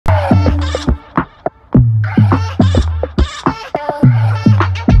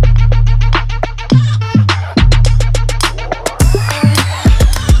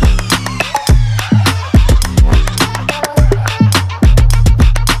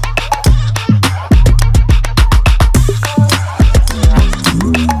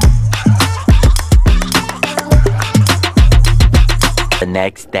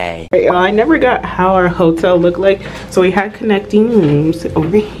next day. I never got how our hotel looked like. So we had connecting rooms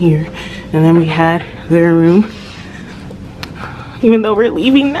over here, and then we had their room. Even though we're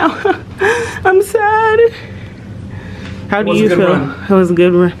leaving now, I'm sad. How do you feel? It was a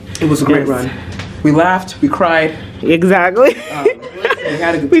good run. It was a great run. We laughed, we cried. Exactly. We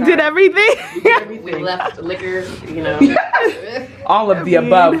had a good time. We did everything. We left liquor, you know. All of the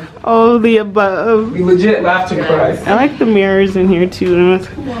above. All of the above. We legit laughed and cried. I like the mirrors in here too.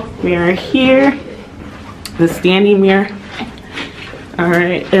 Mirror here. The standing mirror.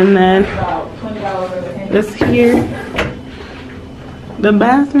 Alright, and then this here. The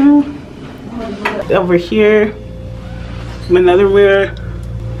bathroom. Over here. Another mirror.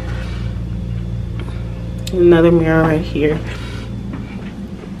 Another mirror right here.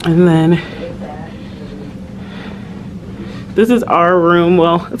 And then this is our room.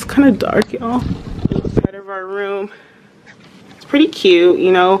 Well, it's kind of dark, y'all. Side of our room. It's pretty cute,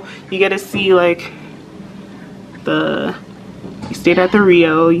 you know. You get to see like you stayed at the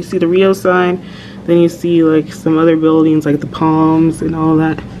Rio. You see the Rio sign. Then you see like some other buildings like the Palms and all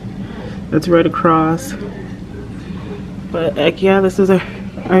that. That's right across. But heck yeah, this is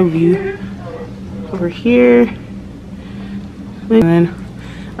our view over here. And then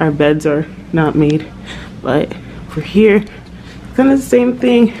our beds are not made, but for here, it's kind of the same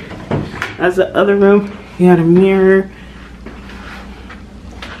thing as the other room. You had a mirror.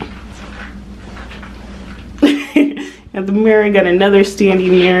 At the mirror, you got another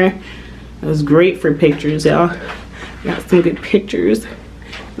standing mirror. It was great for pictures, y'all. Got some good pictures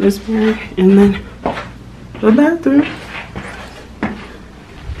in this mirror. And then the bathroom.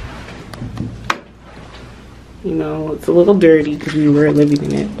 You know, it's a little dirty because we were living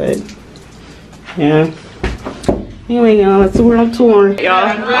in it, but yeah. Anyway, y'all, that's the world tour. Y'all,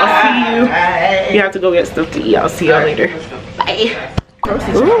 I'll see you. You have to go get stuff to eat. I'll see y'all later. Bye.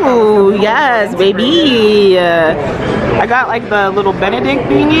 Ooh, yes, baby. I got like the little Benedict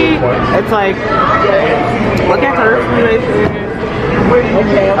thingy. It's like, look at her food right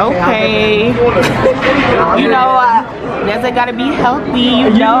there. Okay. You know, doesn't gotta be healthy, you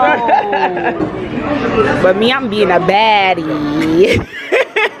know. But me, I'm being a baddie.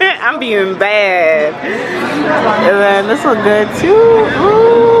 I'm being bad. And then this looks good too.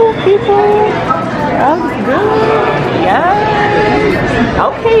 Ooh, people. That looks good. Yeah.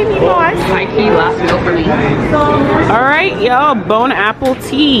 Okay, Nemo, I see. He last meal for me. Alright, y'all, bone apple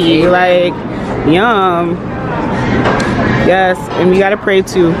tea. Like, yum. Yes, and we gotta pray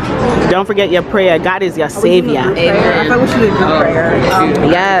too. Don't forget your prayer. God is your savior. I thought we should do prayer.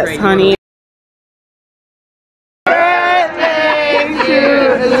 Yes, honey. Birthday to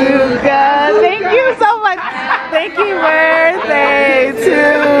Azuka. Thank you so much. Thank you. Birthday to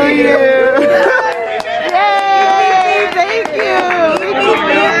you. Yay! Thank you.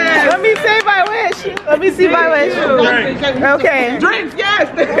 Let me say my wish. Let me see my wish. Okay. Drinks, yes!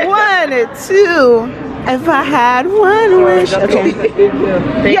 1, 2. If I had one wish. Okay.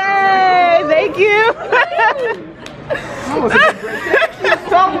 Yay! Thank you.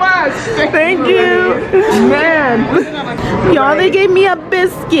 So much! Thank you. Man. Y'all, they gave me a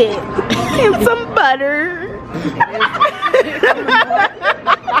biscuit and some butter.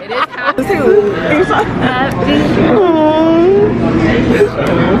 It is happy.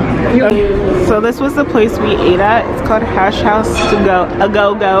 So this was the place we ate at. It's called Hash House to Go, a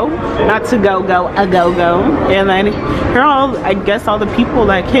go-go, not to go-go, a go-go. And then here are all, I guess, all the people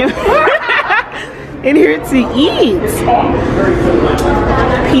that came in here to eat.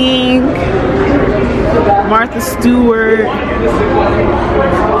 Pink, Martha Stewart.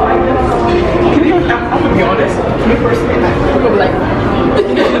 I'll be honest.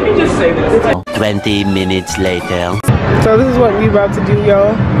 Let me just say this. 20 minutes later. So this is what we about to do,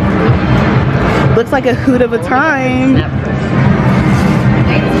 y'all. Looks like a hoot of a time.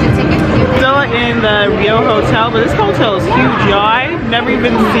 Still in the Rio Hotel, but this hotel is huge, y'all. I've never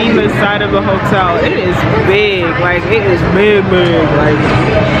even seen this side of the hotel. It is big, like it is big, like.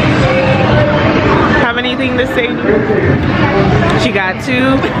 Have anything to say? She got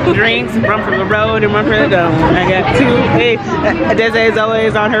 2 drinks, one for the road and one for the dome. I got 2. Hey, Desi is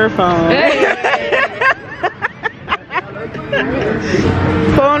always on her phone.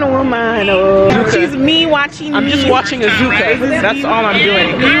 Phone woman. Oh. She's me watching I'm just watching Azuka. That's all I'm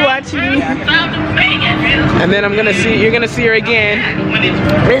doing. Me watching me. And then you're gonna see her again.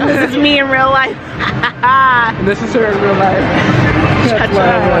 And this is me in real life. And this is her in real life.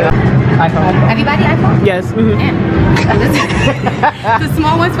 iPhone. Everybody iPhone? Yes. The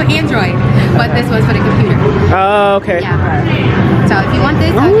small one's for Android, but this one's for the computer. Oh, okay. Yeah. So if you want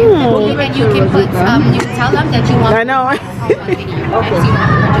this, you can put you can tell them that you want. I know. Video, so you have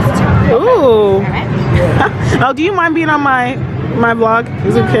to purchase two. Ooh. Alright. Oh, do you mind being on my vlog?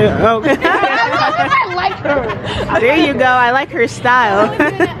 Is it okay? Oh, okay. I like her. There you go. I like her style.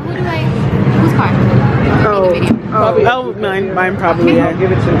 Whose car? Oh, mine probably. Yeah,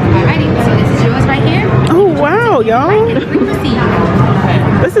 give it to me. Alrighty, so this is yours right here. Oh wow, y'all.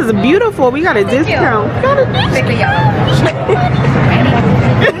 This is beautiful. We got a discount.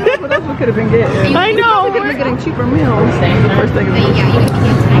 We could have been getting. I know. We could have been getting cheaper meals. First thing.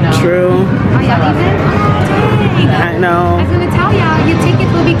 True. Oh, y'all leaving? I know. I was gonna tell y'all, your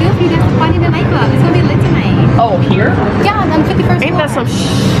tickets will be good for you guys to find in the nightclub. It's gonna be lit tonight. Oh, here? Yeah, on 51st. Ain't that some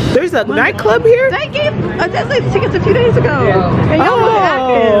There's a nightclub here? They gave Leslie tickets a few days ago. And y'all was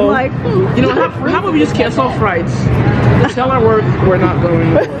acting like, you know, how about we just cancel flights? Tell our work we're not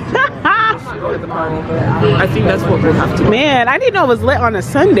going to I think that's what we'll have to do. Man, I didn't know it was lit on a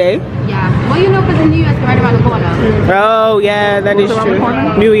Sunday. Yeah. Well, you know, because the New Year's is right around the corner. Oh, yeah, that is true.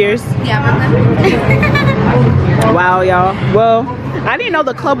 New Year's. Yeah, Wow, y'all. Well, I didn't know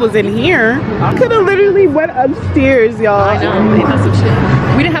the club was in here. I could have literally went upstairs, y'all. I know. They have some shit.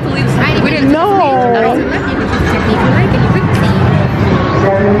 We didn't have to leave. We didn't. No.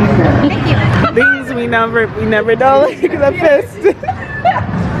 Things we never know, like the fist.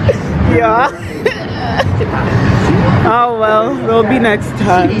 Yeah. Oh well, it'll be next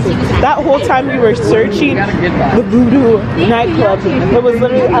time. That whole time we were searching the Voodoo nightclub, it was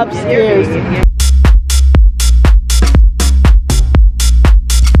literally upstairs.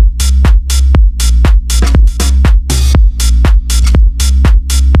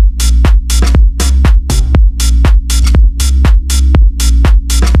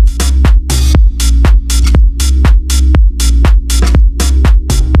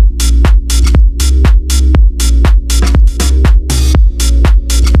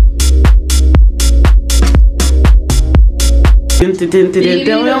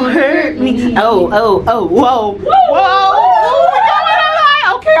 Don't hurt me. Oh, whoa.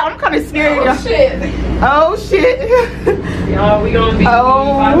 Okay, I'm kind of scared. Oh shit. Y'all, we gonna be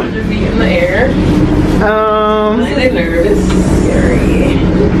 500 feet in the air. Really nervous. Scary.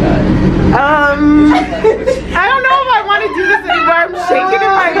 I don't know if I want to do this anymore. I'm shaking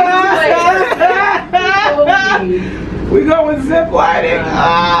in my knees. We going zip lining.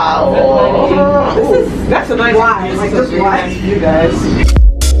 Oh, that's a nice view. Like this nice view, guys.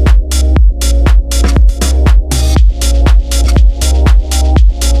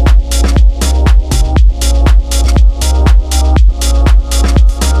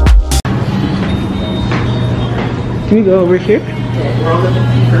 Can we go over here?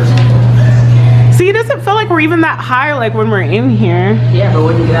 See, it doesn't feel like we're even that high like when we're in here. Yeah, but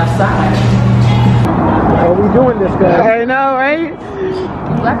when you get outside. Are we doing this, guys? I know, right?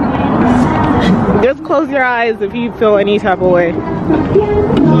 Just close your eyes if you feel any type of way.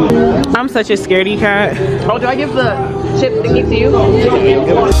 I'm such a scaredy cat. Oh, do I give the chip thingy to you?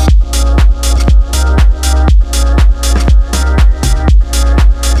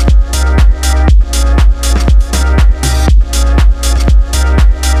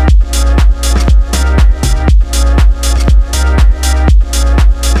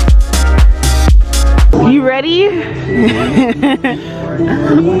 You ready?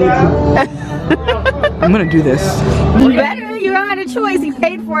 I'm gonna do this. You better. You don't have a choice. You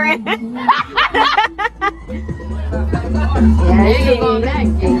paid for it.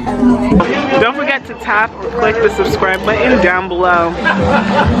 Don't forget to tap or click the subscribe button down below.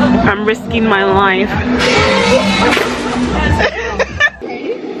 I'm risking my life.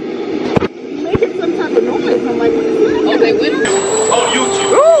 Making some type of noise. I'm like, Oh, they win? Oh,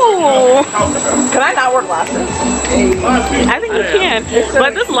 YouTube. ooh! Can I not wear glasses? I think you can.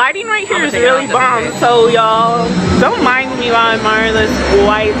 But this lighting right here is really bomb. So y'all, don't mind me while I admire this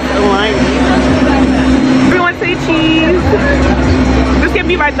white lighting. Everyone say cheese. This can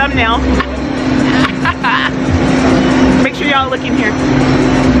be my thumbnail. Make sure y'all look in here.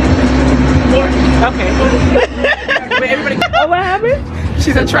 Okay. Wait, everybody. Oh, what happened?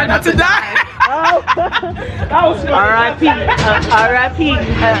 She said try not to die. Oh, R.I.P. R.I.P.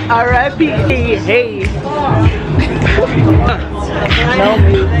 R.I.P. Hey. Hey.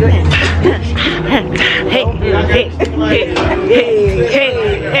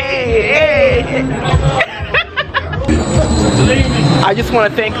 I just want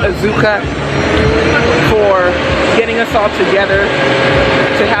to thank Azuka for getting us all together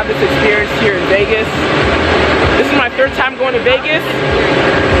to have this experience here in Vegas. This is my third time going to Vegas.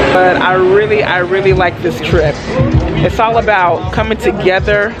 But I really like this trip. It's all about coming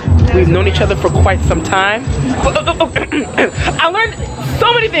together. We've known each other for quite some time. I learned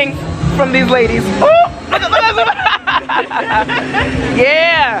so many things from these ladies.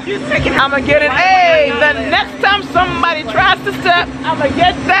 Yeah, I'ma get an A. The next time somebody tries to step, I'ma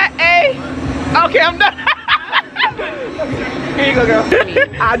get that A. Okay, I'm done. Here you go, girl.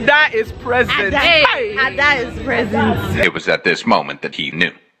 Ada is present. Ada is present. It was at this moment that he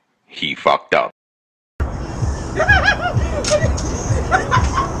knew. He fucked up. You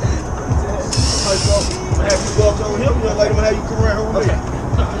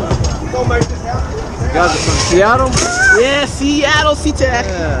guys are from Seattle? Yeah, Seattle,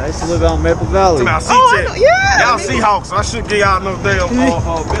 Seattle. Yeah, I used to live out in Maple Valley. Yeah. Y'all Seahawks, I should give y'all no damn bill.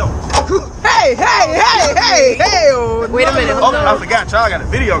 Hey. Wait a minute. Oh, I forgot y'all got a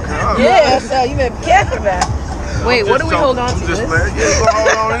video camera. Yeah, so you better be careful of that. Wait, what do we hold on to? Just playing. Yeah, you gonna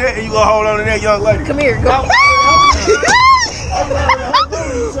hold on to that, and you gonna hold on to that young lady. Come here, go.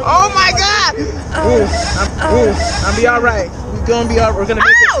 Oh my God! I'll be all right. We're gonna be all. We're gonna make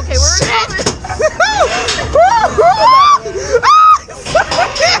it. Okay, we're recording.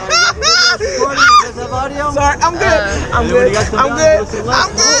 Sorry, I'm good. I'm good.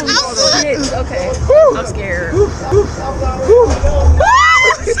 Okay, I'm scared.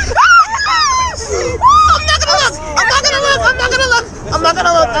 I'm not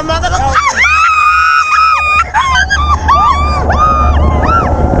gonna look.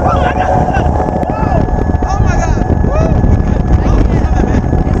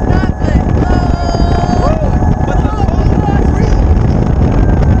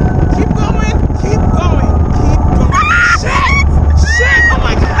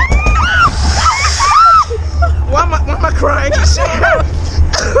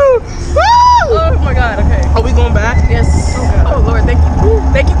 Oh my God, okay. Are we going back? Yes. Oh Lord, thank you.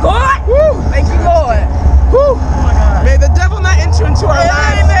 Thank you, God. Thank you, Lord. Oh my God. May the devil not enter into our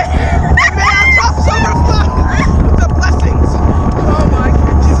lives. May our cups overflow with the blessings. Oh my God.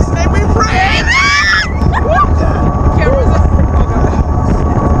 In Jesus' name we pray. Cameras up. Oh God.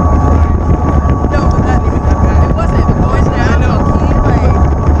 No, but not even that bad. It wasn't. The boys now, no key, like.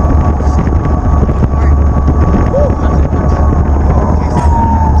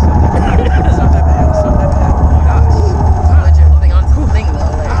 It's not that bad. It's not that bad. Oh my gosh. I'm legit holding on to the thing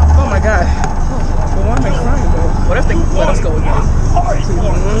though. Like, Oh my God. Well, why am I crying though? what if they let us go again?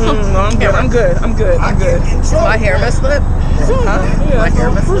 No, I'm good. I'm good. Is my hair messed up? Huh? My hair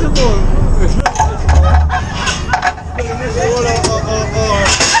messed up.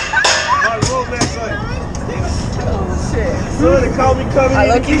 They call me coming I in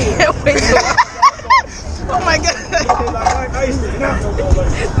look, you can't wait to watch. Oh my God.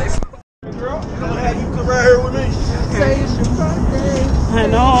 Girl, I'm gonna have you come right here with me. I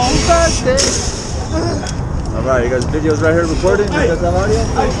know. Alright, you guys videos right here recording? You guys have audio?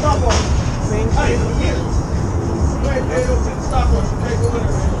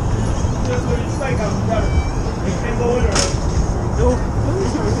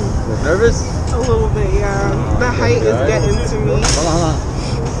 Nervous? A little bit, yeah. The height is getting to me. Hold on.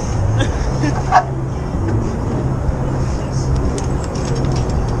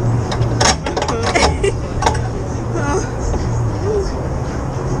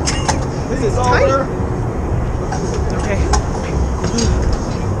 This is tight. Okay.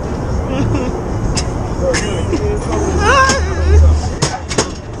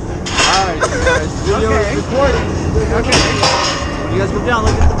 Alright, you guys, video is recording. Okay. When you guys go down,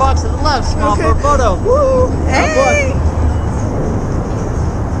 look at the box to the left. Smile for a photo. Woo! Hey.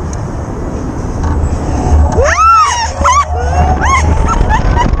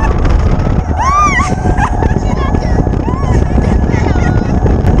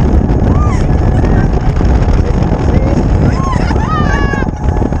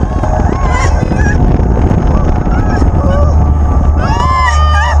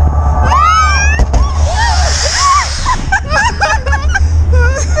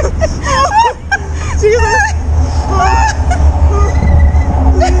 Jesus.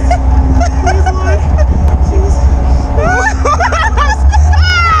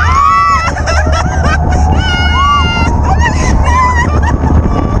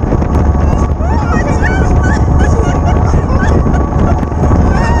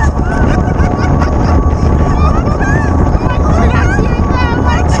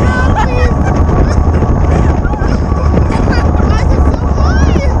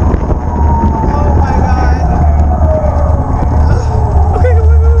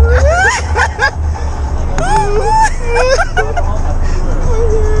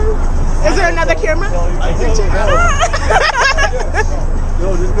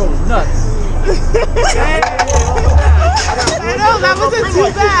 wasn't too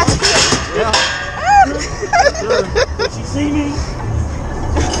bad. Did she see me?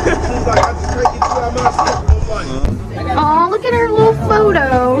 She's like, I just can't get you out my stuff. Oh, look at her little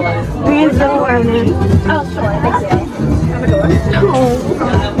photo. Being so running. Oh, sure.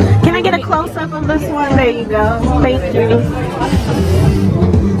 Oh. Can I get a close-up of this one? There you go. Thank you.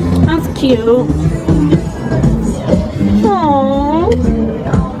 That's cute. Aww.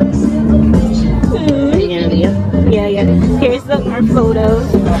 Yeah. Here's our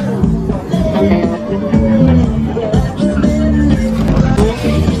photos.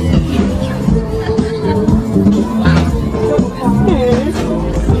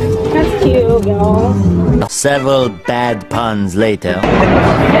 That's cute, y'all. Several bad puns later.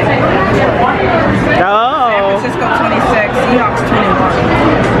 Oh. San Francisco 26, Seahawks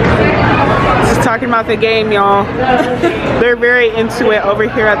 21. Just talking about the game, y'all. They're very into it over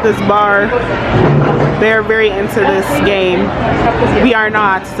here at this bar. They're very into this game. We are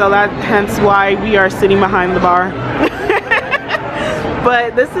not, so that hence why we are sitting behind the bar.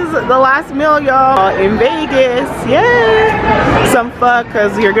 But this is the last meal, y'all, in Vegas. Yeah. Some fuck,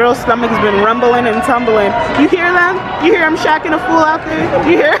 because your girl's stomach has been rumbling and tumbling. You hear them? You hear them shacking a fool out there?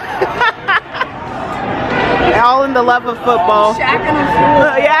 You hear? All in the love of football. Shacking a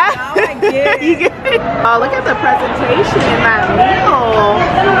fool. Yeah. Now I get it. You get it? Oh, look at the presentation in that meal.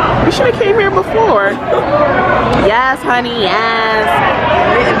 You should have came here before. Yes, honey, yes.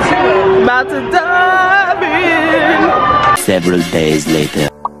 About to dive in. Several days later.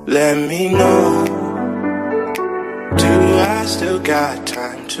 Let me know, do I still got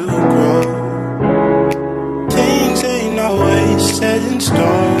time to grow? Things ain't always set in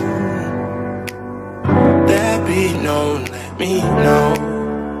stone. That be known, let me know.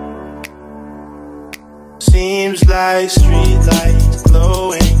 Seems like street lights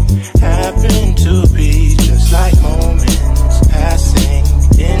glowing happen to be just like moments passing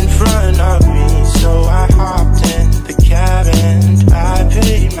in front of me. So I hopped in the cab and I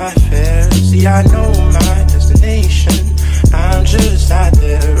paid my fare. See, I know my destination, I'm just not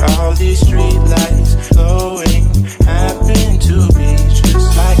there. All these street lights glowing happen to be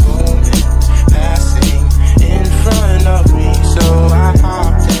just like moments passing in front of me. So I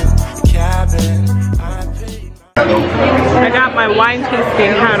hopped in the cab and I paid I got my wine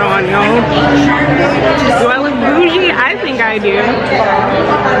tasting hat on, y'all. Do I look bougie? I think I do.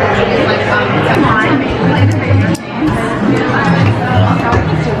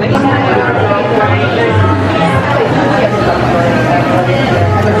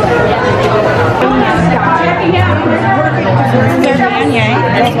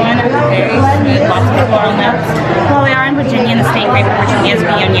 This one is very sweet, lots of floral notes. Well, we are in Virginia, and the state grape of Virginia is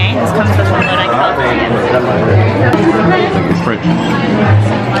Viognier. This comes with one that I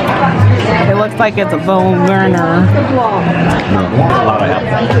It looks like it's a bone burner.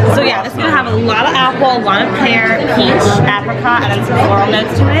 So yeah, this is gonna have a lot of apple, a lot of pear, peach, apricot, and then some floral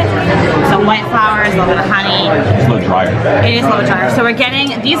notes to it. Some white flowers, a little bit of honey. It's a little drier. It is a little drier. So we're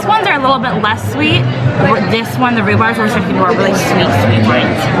getting, these ones are a little bit less sweet. This one, the rhubarbs, we're expecting more really sweet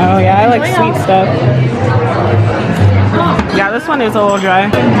wines. Oh yeah, I like sweet stuff. Yeah, this one is a little dry.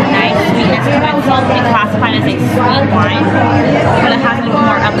 Nice sweetness to it. It's also classified as a sweet wine, but it has a little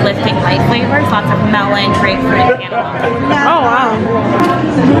more uplifting light flavors. Lots of melon, grapefruit, cantaloupe. Oh wow.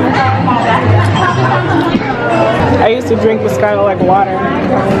 I used to drink Moscato like water.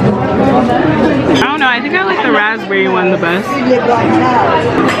 I don't know, I think I like the raspberry one the best.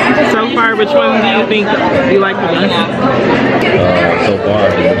 So far, which one do you think you like the best? So far,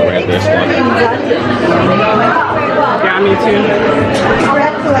 the raspberry squash. Yeah, me too.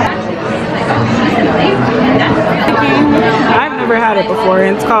 I've never had it before.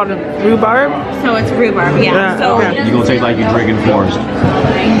 It's called rhubarb. So it's rhubarb, yeah. So okay. You're gonna taste like you're drinking forest.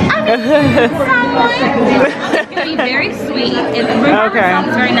 It's gonna be very sweet. It's rhubarb itself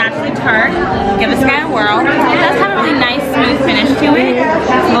is very naturally tart. Give this guy a whirl. It does have a really nice, smooth finish to it.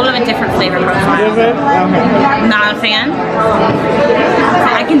 It's a little bit of a different flavor profile. Is it? Okay. Not a fan.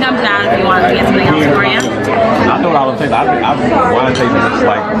 I can dump it out if you want to get something else for you. I know what I would taste. I want to taste it's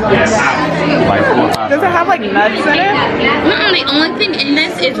like 4 or 5. Does it have like nuts in it? The only thing in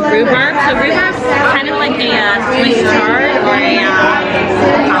this is rhubarb. So rhubarb is kind of like a Swiss chard or a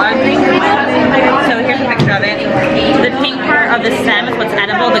collard green. So here's a picture of it. So the pink part of the stem is what's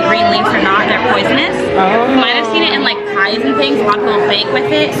edible. The green leaves are not. They're poisonous. You might have seen it in like pies and things. A lot of people bake with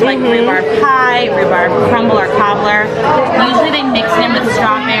it. So like rhubarb pie, rhubarb crumble or cobbler. Usually they mix it in with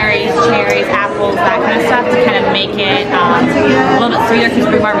strawberries, cherries, apples, that kind of stuff to kind of make it a little bit sweeter because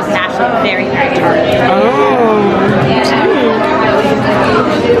rhubarb is naturally very, very tart.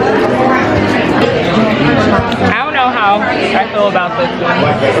 I don't know how how I feel about this one.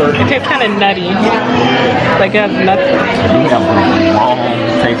 It tastes kind of nutty. Like it has nuts.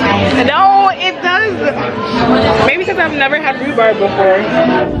 No, it does. Maybe because I've never had rhubarb before.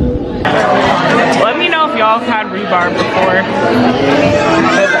 Let me know if y'all have had rhubarb before.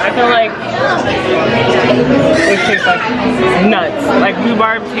 I feel like it tastes like nuts. Like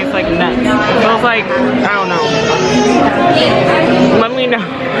rhubarb tastes like nuts. It feels like, I don't know. Let me know.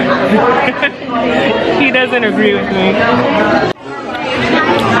 He doesn't agree with me.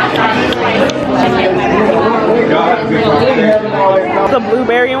 The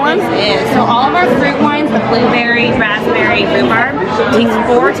blueberry ones? So all of our fruit wines, the blueberry, raspberry, rhubarb, takes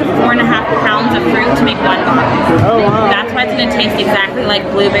 4 to 4.5 pounds of fruit to make one bottle. Oh wow. That's why it's going to taste exactly like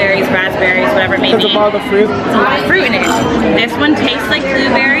blueberries, raspberries, whatever it may be. Because of all the fruit? It's a lot of fruit in it. This one tastes like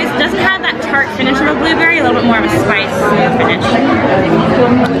blueberries. Doesn't have that tart finish of a blueberry, a little bit more of a spice finish.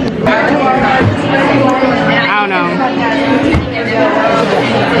 I don't know.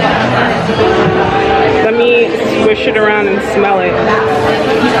 Let me swish it around and smell it.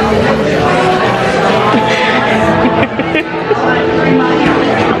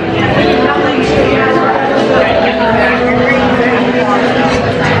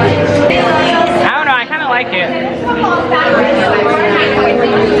 I don't know, I kind of like it.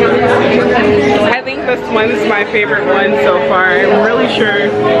 I think this one's my favorite one so far. I'm really sure.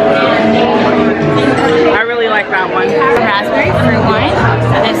 I really like that one. Raspberry fruit wine.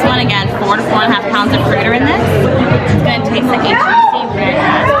 This one again, 4 to 4.5 pounds of fruit are in this. It's gonna taste like HBC red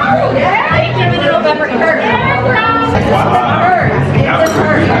raspberry.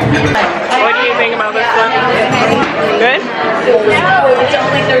 What do you think about this one? Good?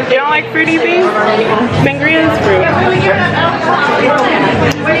 You don't like fruity things? Sangria is fruit.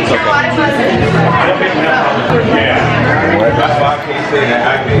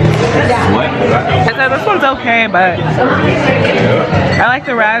 I said this one's okay, but I like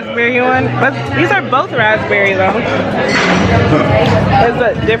the raspberry one. But these are both raspberry though. There's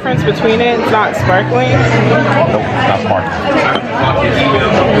a difference between it. It's not sparkling. Nope, not sparkling.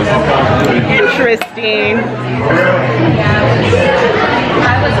 Interesting.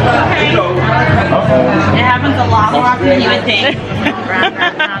 It happens a lot more often than you would think.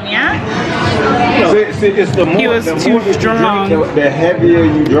 Yeah. See, it's the more, He was too strong. the heavier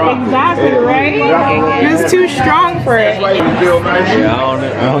you drop. Exactly, right? He was too strong for it. That's why you feel nice. Yeah, I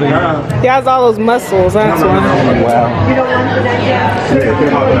don't He has all those muscles, that's why. Wow.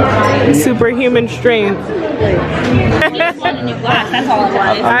 Superhuman strength. He just wanted a new glass, that's all it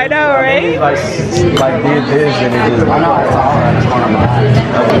was. I know, right? Like did this and it just. I know it's alright.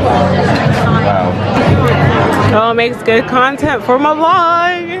 Wow. Oh, it makes good content for my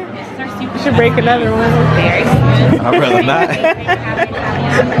vlog. I should break another one. Very smooth. I'd rather not.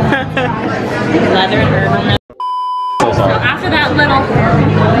 Leather and herbal notes. So sorry. After that little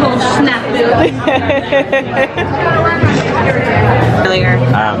snafu. Earlier.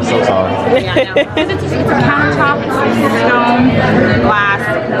 I'm so sorry. Yeah, I know. It's a countertop, it's stone, glass.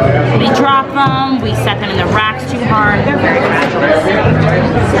 We drop them, we set them in the racks too hard. They're very fragile.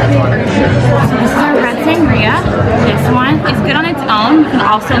 So this is our red sangria. This one is good on its own. You can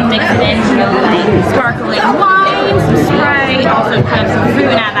also mix it into like sparkling wine, some Sprite, also kind of some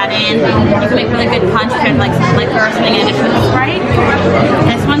fruit and add that in. You can make really good punch with like some liquor or something in addition to the Sprite.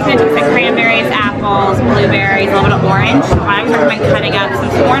 This one's going to taste like cranberries, apples, blueberries, a little bit of orange. I would recommend cutting up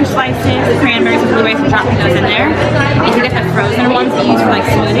some orange slices, cranberries and blueberries and dropping those in there. If you get the frozen ones that you use for like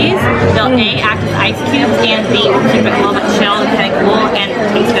smoothies, they'll A, act as ice cubes, and B, keep it a little bit chilled and kind of cool and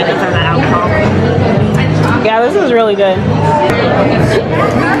taste good instead of that alcohol. Yeah, this is really good.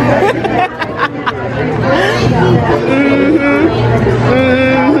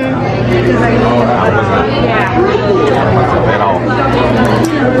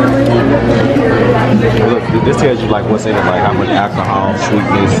 Look, this tells you like what's in it, like how much alcohol,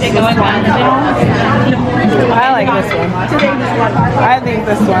 sweetness. I like this one. I think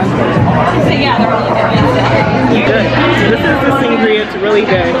this one. Yeah, they're really good. Good. This is the sangria. It's really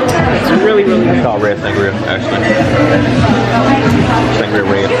good. It's really, really It's good. called red sangria, actually. Sangria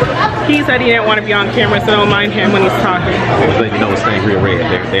red. He said he didn't want to be on camera, so don't mind him when he's talking. But you know it's sangria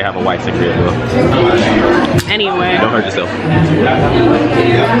red. They have a white sangria as well. Anyway. Don't hurt yourself.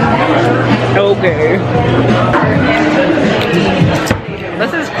 Okay.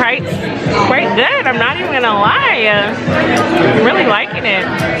 This is quite good. I'm not even gonna lie. I'm really liking it.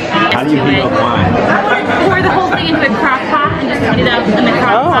 How do you heat up wine? Pour the whole thing into a crock pot and just heat it up in the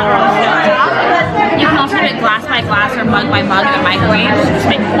crock pot or on the stove top. You can also do it glass by glass or mug by mug in a microwave. Just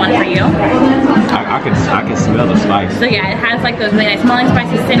make one for you. I can smell the nice. So yeah, it has like those really nice smelling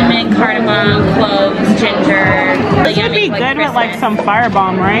spices, cinnamon, cardamom, cloves, ginger. This would be good with like some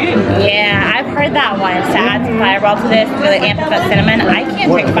Firebomb, right? Yeah, I've heard that one. To add some Fireball to this to really amp up that cinnamon. I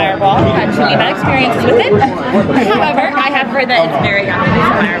can't take Fireball. I've had too many bad experiences with it. However, I have heard that it's very good with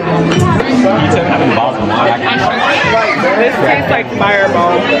Fireball. This tastes like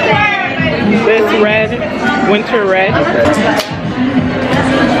Fireball. This red, winter red.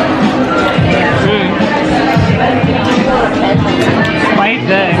 Quite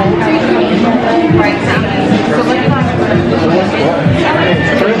good.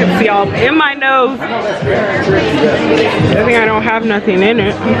 See all in my nose. I think I don't have nothing in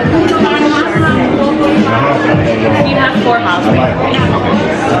it. You have 4 miles.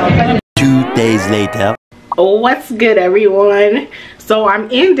 2 days later. Oh, what's good, everyone? So I'm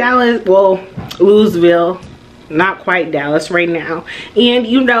in Dallas, well, Louisville, not quite Dallas right now, and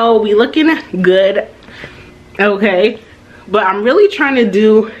you know, we looking good, okay, but I'm really trying to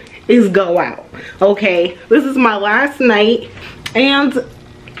do is go out, okay? This is my last night and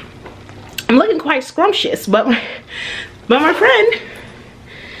I'm looking quite scrumptious, but my friend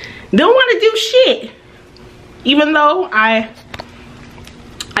don't want to do shit, even though I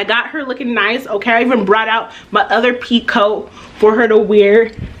got her looking nice, okay? I even brought out my other pea coat for her to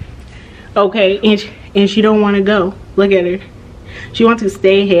wear, okay? And she don't want to go. Look at her. She wants to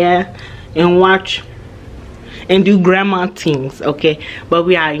stay here and watch and do grandma things, okay? But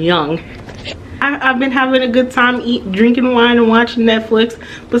we are young. I've been having a good time drinking wine and watching Netflix,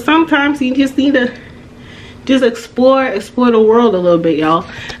 but sometimes you just need to just explore the world a little bit, y'all.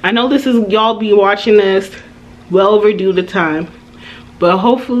 I know this is, y'all be watching this well overdue the time. But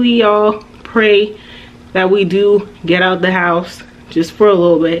hopefully y'all pray that we do get out the house just for a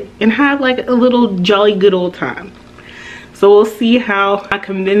little bit and have like a little jolly good old time. So we'll see how my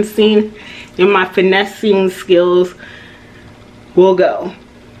convincing and my finessing skills will go.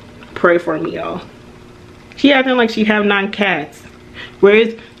 Pray for me, y'all. She acting like she have 9 cats.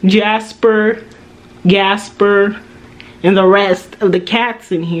 Where's Jasper, Gasper, and the rest of the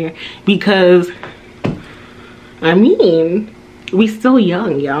cats in here? Because, I mean, we still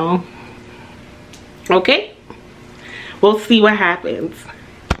young, y'all. Okay? We'll see what happens.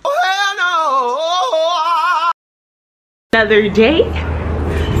 Another day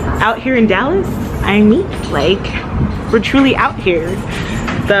out here in Dallas. I mean, like, we're truly out here.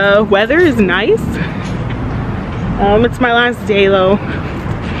 The weather is nice. It's my last day though.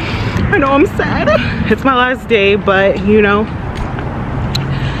 I know I'm sad. It's my last day, but you know,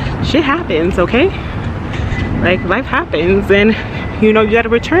 shit happens, okay? Like, life happens, and you know, you gotta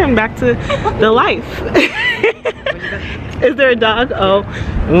return back to the life. Is there a dog? Oh,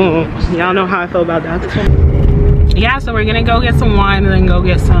 y'all know how I feel about dogs. Yeah, so we're gonna go get some wine and then go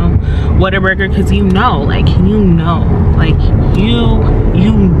get some Whataburger, because you know, like, if you know, like,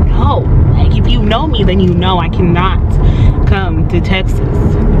 if you know me, then you know I cannot come to Texas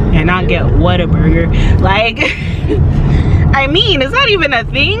and not get Whataburger. Like, I mean, is that even a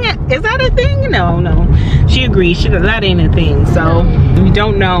thing? Is that a thing? No. She agrees. That ain't a thing. So, if you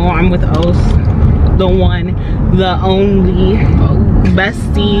don't know, I'm with Os, the one, the only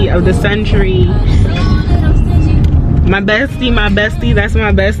bestie of the century. My bestie, that's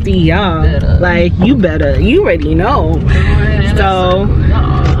my bestie, y'all. Like, you already know. So,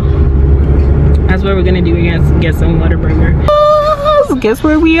 that's what we're gonna do. We're gonna get some Whataburger. So guess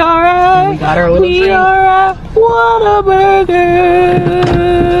where we are at? We got our little We drink. are at Whataburger.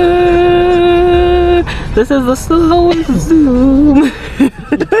 This is the slowest Zoom.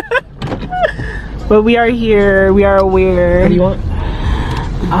 But we are here. We are aware. What do you want?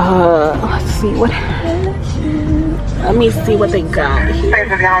 Let's see what. Let me see what they got here.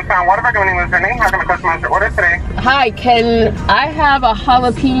 Hi, can I have a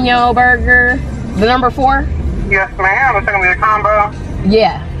jalapeno burger? The number 4? Yes, ma'am. It's gonna be a combo.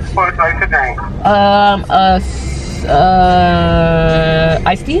 Yeah. What would you like to drink?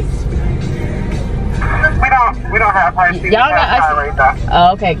 Iced tea? We don't have iced tea. Y'all got iced tea?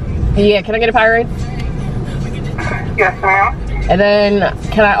 Oh, okay. Yeah, can I get a Powerade? Yes, ma'am. And then,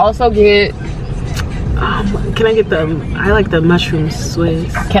 can I also get... Can I get the, I like the mushroom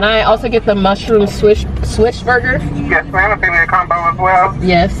Swiss. Can I also get the mushroom Swiss burger? Yes, ma'am. It's gonna be a combo as well.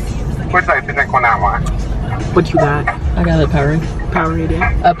 Yes. Would you like to drink on that one? What you got? I got a Powerade. Powerade,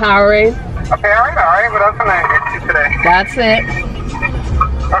 yeah. A Powerade? A Powerade? Alright, what else can I get you today? That's it.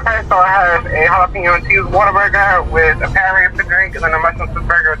 Okay, so I have a jalapeno and cheese Whataburger with a Powerade to drink and then a mushroom Swiss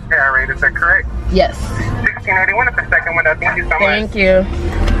burger with Powerade. Is that correct? Yes. 1681 is the second window. Thank you so much. Thank you.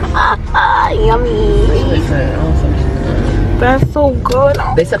 Yummy. That's so good.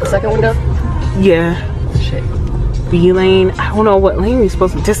 They set the second window? Yeah. Shit. B-lane. I don't know what lane we're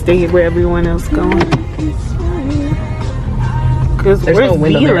supposed to just stay where everyone else going. Cause there's where's no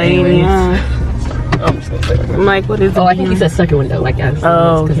window B-lane? Yeah. I'm just gonna say that. I'm like, what is it? Oh, I think you said second window. Like, yeah.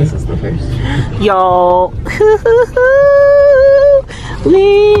 Oh, because this is the first. Y'all,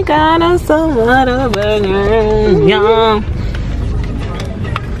 we got us some Whataburger.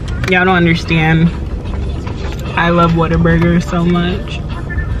 Y'all don't understand. I love Whataburger so much.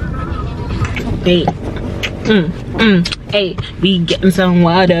 Hey, hey, we getting some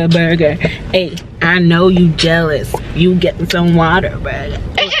Whataburger. Hey, I know you jealous. You getting some Whataburger.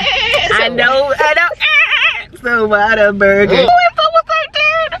 Hey, I know. Some Whataburger.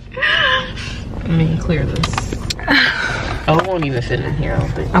 Let me clear this. Oh, it won't even fit in here, I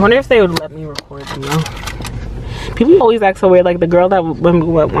don't think. I wonder if they would let me record, you know. People always act so weird. Like the girl that when we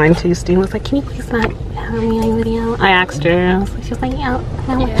went wine tasting was like, "Can you please not have me on video?" I asked her. I was like, she was like, "Yeah."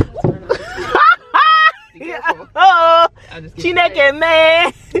 Oh, she naked,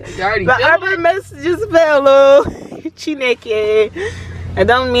 man. The other messages fell off. She naked. I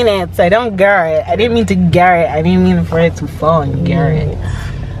don't mean it. I don't Garrett. I didn't mean to Garrett. I didn't mean for it to fall on Garrett.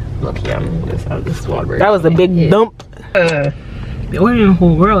 Look, yeah, I'm just out of this water. That was a big dump. We're in the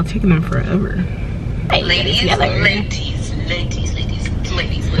whole world, taking them forever. Hey, ladies, listen.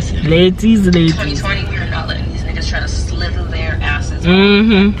 Ladies. 2020, we are not letting these niggas try to slither their asses.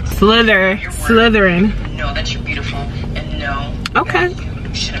 Slithering. Know that you're beautiful and know okay.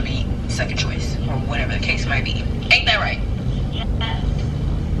 You shouldn't be second choice or whatever the case might be. Ain't that right?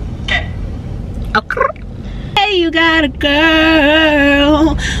 Okay. Hey, you got a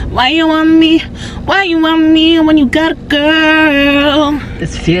girl. Why you want me? Why you want me when you got a girl?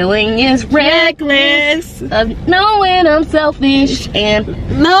 This feeling is reckless of knowing I'm selfish and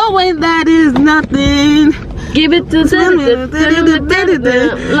knowing that is nothing. Give it to them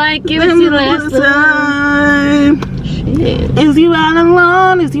like it was your last time. Shit. Is you out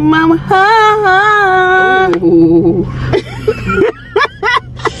alone? Is your mama home?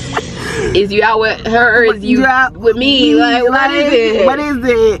 Is you out with her or is you out with me? Like, what is it? What is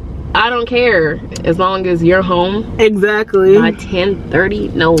it? I don't care. As long as you're home. Exactly. By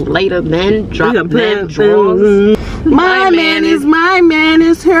 10:30, no later than drop them drawers. My man is my man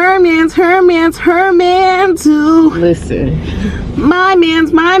is her man's her man's her man too. Listen. My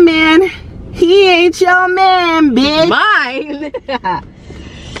man's my man. He ain't your man, bitch. Mine?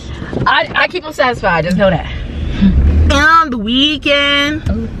 I keep him satisfied, just know that. On the weekend.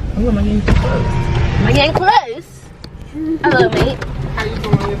 Oh, am I getting close? Am I getting close? Hello, mate. How you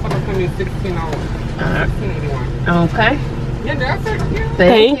doing? You're supposed to be $16. Okay. Yeah, that's it.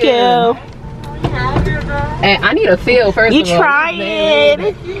 Thank you. And I need a feel first You of all. try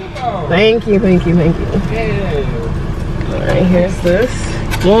it. Thank you. Alright, here's this.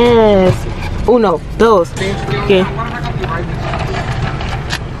 Yes. Oh no, those. Okay.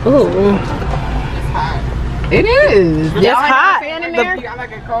 Oh. It is. It's hot.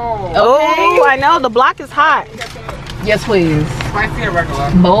 Oh, I know. The block is hot. Yes, please. Spicy or regular?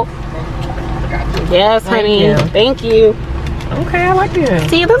 Both. Yes, honey. Thank you. Okay, I like it.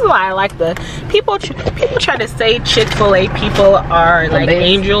 See, this is why I like the people try to say Chick-fil-A people are like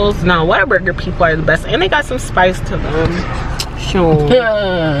angels. No, Whataburger people are the best, and they got some spice to them. Sure.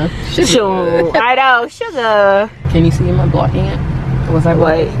 Sure. I know, sugar. Can you see him blocking it? Or was that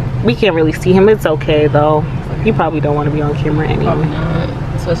what? We can't really see him. It's okay though. You probably don't want to be on camera anyway. Probably not.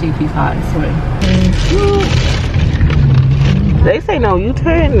 Especially if he's hot and sweating. They say no, you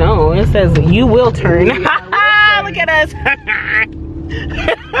turn. No, it says you will turn. Look at us.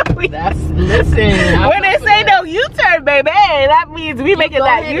 Listen. When they say no U-turn, baby, that means we making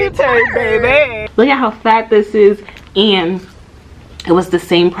that U-turn, baby. Look at how fat this is, and it was the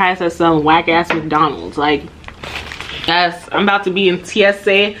same price as some whack ass McDonald's. Like, yes, I'm about to be in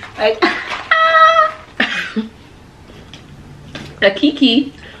TSA. Like, a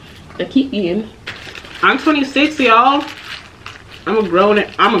kiki. I'm 26, y'all. I'm a grown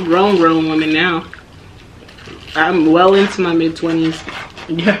woman now. I'm well into my mid-20s.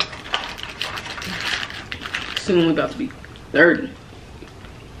 Yeah. Soon we're about to be 30.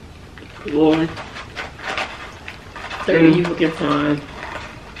 Lord. 30, you looking fine.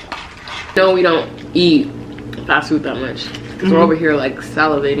 No, we don't eat fast food that much. Because we're over here like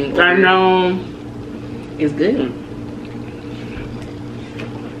salivating. I know. It's good.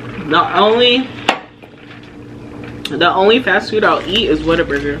 The only fast food I'll eat is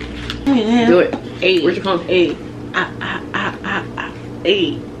Whataburger. Do it. Hey, where's your phone? Hey.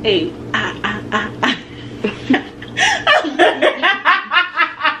 Hey. I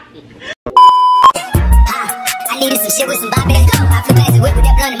needed some shit with some bop in it. I flew past the whip with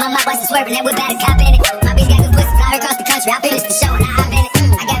that blunt in my mouth, watched it swerving, that whip had a cop in it. My bitch got good pussy, fly her finished the show and I hop in it.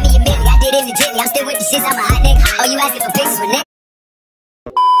 I got me a million, I did it legitly. I'm still with the shits, I'm a hot nigga. Oh, you asking for pictures with niggas?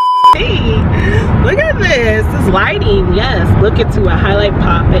 Hey, look at this. This lighting, yes. Look into a highlight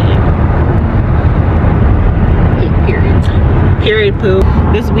popping. Period poo.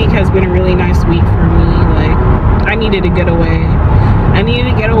 This week has been a really nice week for me. Like, I needed to get away. I need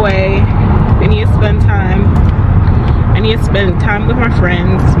to spend time. I need to spend time with my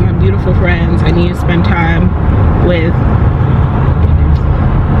friends, my beautiful friends. I need to spend time with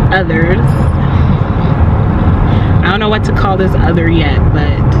others. I don't know what to call this other yet,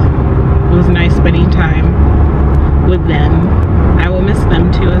 but it was nice spending time with them. I will miss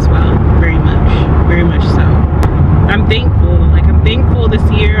them too as well, very much so. I'm thankful, I'm thankful this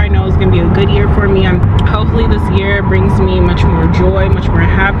year. I know it's gonna be a good year for me. Hopefully this year brings me much more joy, much more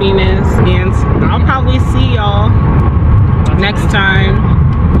happiness, and I'll probably see y'all next time.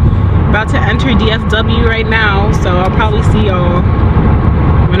 About to enter DFW right now, so I'll probably see y'all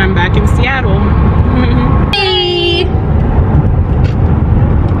when I'm back in Seattle. Hey!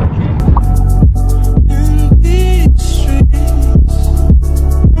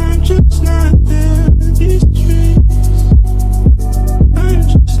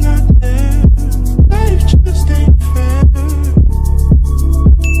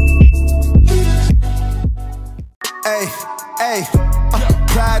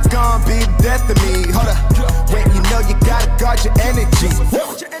 Pride's gonna be death to me. Hold up, wait, you know you gotta guard your energy.